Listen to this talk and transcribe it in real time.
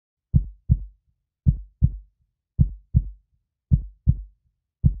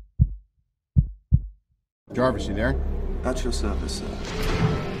Jarvis, you there? At your service, sir.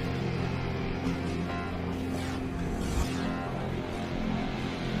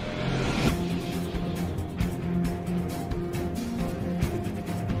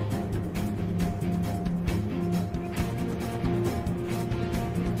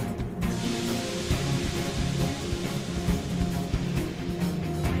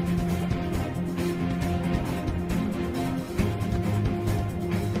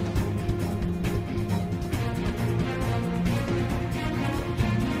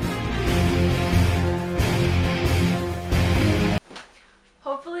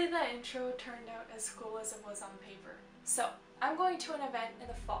 Hopefully the intro turned out as cool as it was on paper. So, I'm going to an event in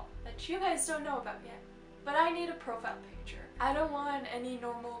the fall that you guys don't know about yet, but I need a profile picture. I don't want any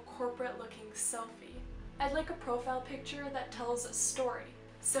normal corporate looking selfie. I'd like a profile picture that tells a story.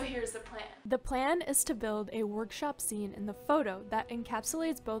 So here's the plan. The plan is to build a workshop scene in the photo that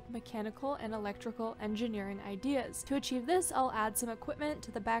encapsulates both mechanical and electrical engineering ideas. To achieve this, I'll add some equipment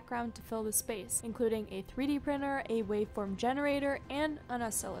to the background to fill the space, including a 3D printer, a waveform generator, and an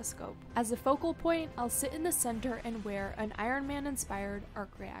oscilloscope. As a focal point, I'll sit in the center and wear an Ironman inspired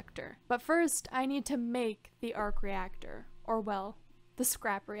arc reactor. But first, I need to make the arc reactor, or well, the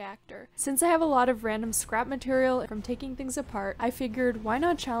scrap reactor. Since I have a lot of random scrap material from taking things apart, I figured why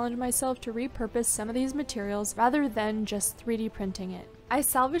not challenge myself to repurpose some of these materials rather than just 3D printing it. I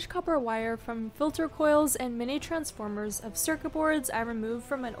salvaged copper wire from filter coils and mini transformers of circuit boards I removed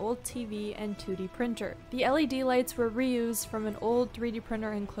from an old TV and 2D printer. The LED lights were reused from an old 3D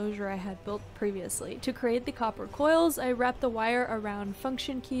printer enclosure I had built previously. To create the copper coils, I wrapped the wire around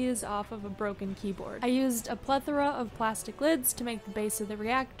function keys off of a broken keyboard. I used a plethora of plastic lids to make the base of the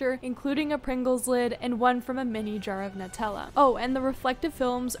reactor, including a Pringles lid and one from a mini jar of Nutella. Oh, and the reflective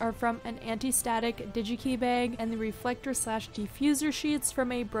films are from an anti-static DigiKey bag and the reflector/diffuser sheets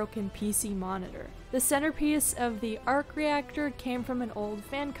from a broken PC monitor. The centerpiece of the arc reactor came from an old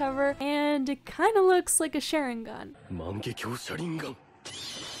fan cover, and it kinda looks like a Sharingan.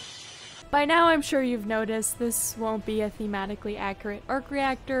 By now I'm sure you've noticed this won't be a thematically accurate arc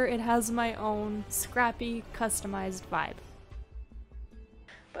reactor. It has my own scrappy, customized vibe.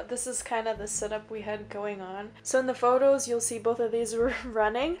 But this is kind of the setup we had going on. So in the photos, you'll see both of these were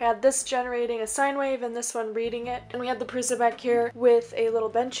running. I had this generating a sine wave and this one reading it. And we had the Prusa back here with a little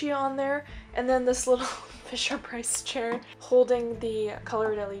benchy on there. And then this little Fisher-Price chair holding the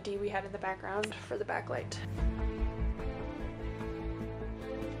colored LED we had in the background for the backlight.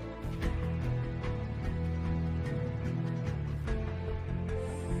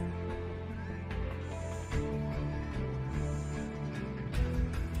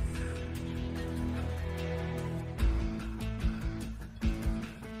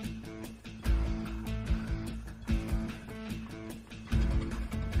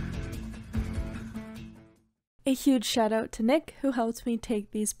 A huge shout out to Nick, who helped me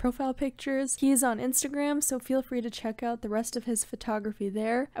take these profile pictures. He's on Instagram, so feel free to check out the rest of his photography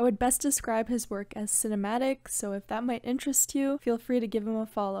there. I would best describe his work as cinematic, so if that might interest you, feel free to give him a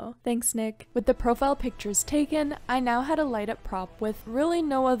follow. Thanks, Nick. With the profile pictures taken, I now had a light up prop with really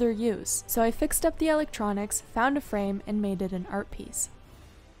no other use, so I fixed up the electronics, found a frame, and made it an art piece.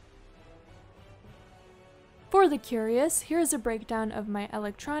 For the curious, here's a breakdown of my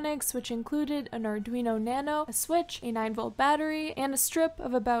electronics, which included an Arduino Nano, a switch, a 9-volt battery, and a strip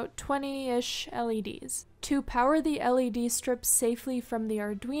of about 20-ish LEDs. To power the LED strips safely from the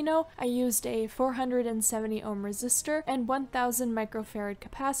Arduino, I used a 470 ohm resistor and 1000 microfarad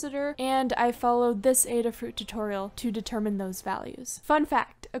capacitor, and I followed this Adafruit tutorial to determine those values. Fun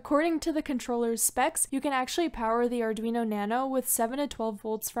fact, according to the controller's specs, you can actually power the Arduino Nano with 7 to 12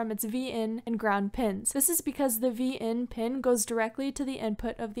 volts from its V-in and ground pins. This is because the V-in pin goes directly to the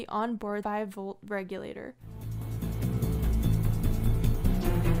input of the onboard 5-volt regulator.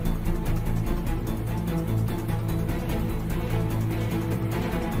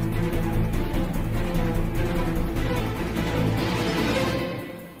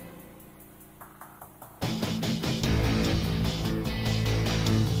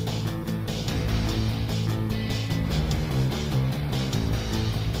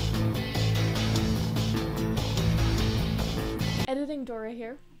 Editing Dora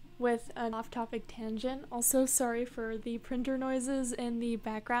here with an off-topic tangent. Also sorry for the printer noises in the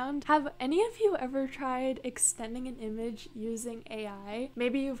background. Have any of you ever tried extending an image using AI?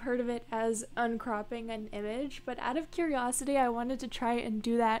 Maybe you've heard of it as uncropping an image, but out of curiosity I wanted to try and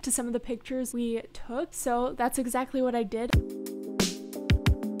do that to some of the pictures we took, so that's exactly what I did.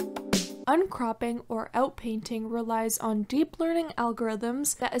 Uncropping or outpainting relies on deep learning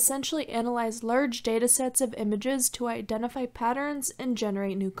algorithms that essentially analyze large datasets of images to identify patterns and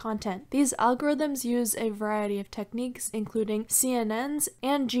generate new content. These algorithms use a variety of techniques, including CNNs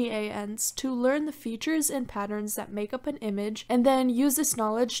and GANs, to learn the features and patterns that make up an image, and then use this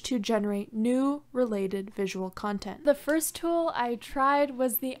knowledge to generate new related visual content. The first tool I tried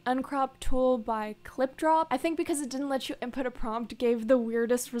was the uncrop tool by ClipDrop. I think because it didn't let you input a prompt, gave the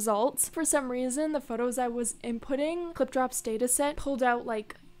weirdest results. For some reason, the photos I was inputting, ClipDrop's dataset pulled out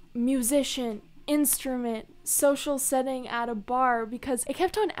like musician, instrument, social setting at a bar, because it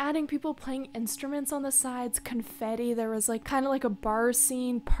kept on adding people playing instruments on the sides, confetti, there was like kind of like a bar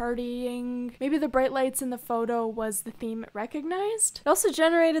scene, partying. Maybe the bright lights in the photo was the theme it recognized. It also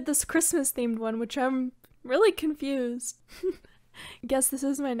generated this Christmas themed one, which I'm really confused. Guess this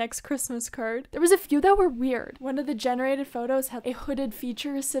is my next Christmas card. There was a few that were weird. One of the generated photos had a hooded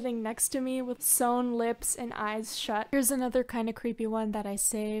feature sitting next to me with sewn lips and eyes shut. Here's another kind of creepy one that I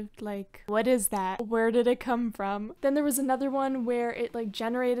saved. Like, what is that? Where did it come from? Then there was another one where it like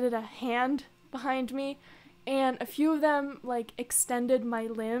generated a hand behind me, and a few of them like extended my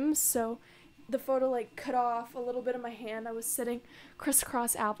limbs, so the photo like cut off a little bit of my hand. I was sitting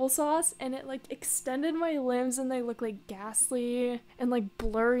crisscross applesauce and it like extended my limbs and they look like ghastly and like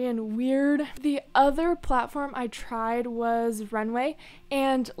blurry and weird. The other platform I tried was Runway,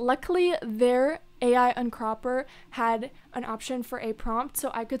 and luckily their AI uncropper had an option for a prompt, so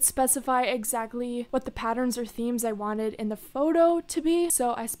I could specify exactly what the patterns or themes I wanted in the photo to be.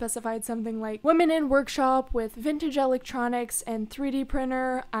 So I specified something like women in workshop with vintage electronics and 3D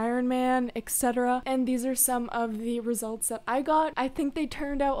printer, Ironman, etc. And these are some of the results that I got. I think they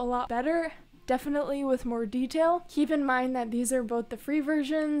turned out a lot better. Definitely with more detail. Keep in mind that these are both the free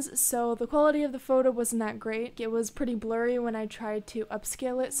versions, so the quality of the photo wasn't that great. It was pretty blurry when I tried to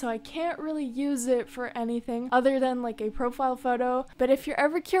upscale it, so I can't really use it for anything other than like a profile photo. But if you're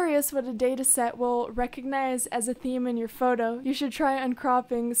ever curious what a dataset will recognize as a theme in your photo, you should try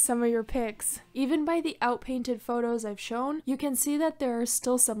uncropping some of your pics. Even by the outpainted photos I've shown, you can see that there are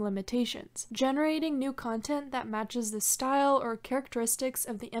still some limitations. Generating new content that matches the style or characteristics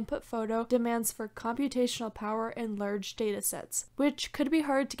of the input photo demands for computational power and large datasets, which could be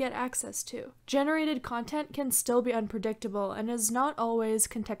hard to get access to. Generated content can still be unpredictable and is not always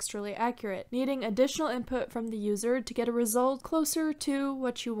contextually accurate, needing additional input from the user to get a result closer to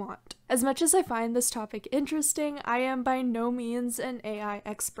what you want. As much as I find this topic interesting, I am by no means an AI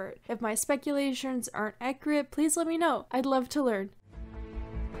expert. If my speculations aren't accurate, please let me know. I'd love to learn.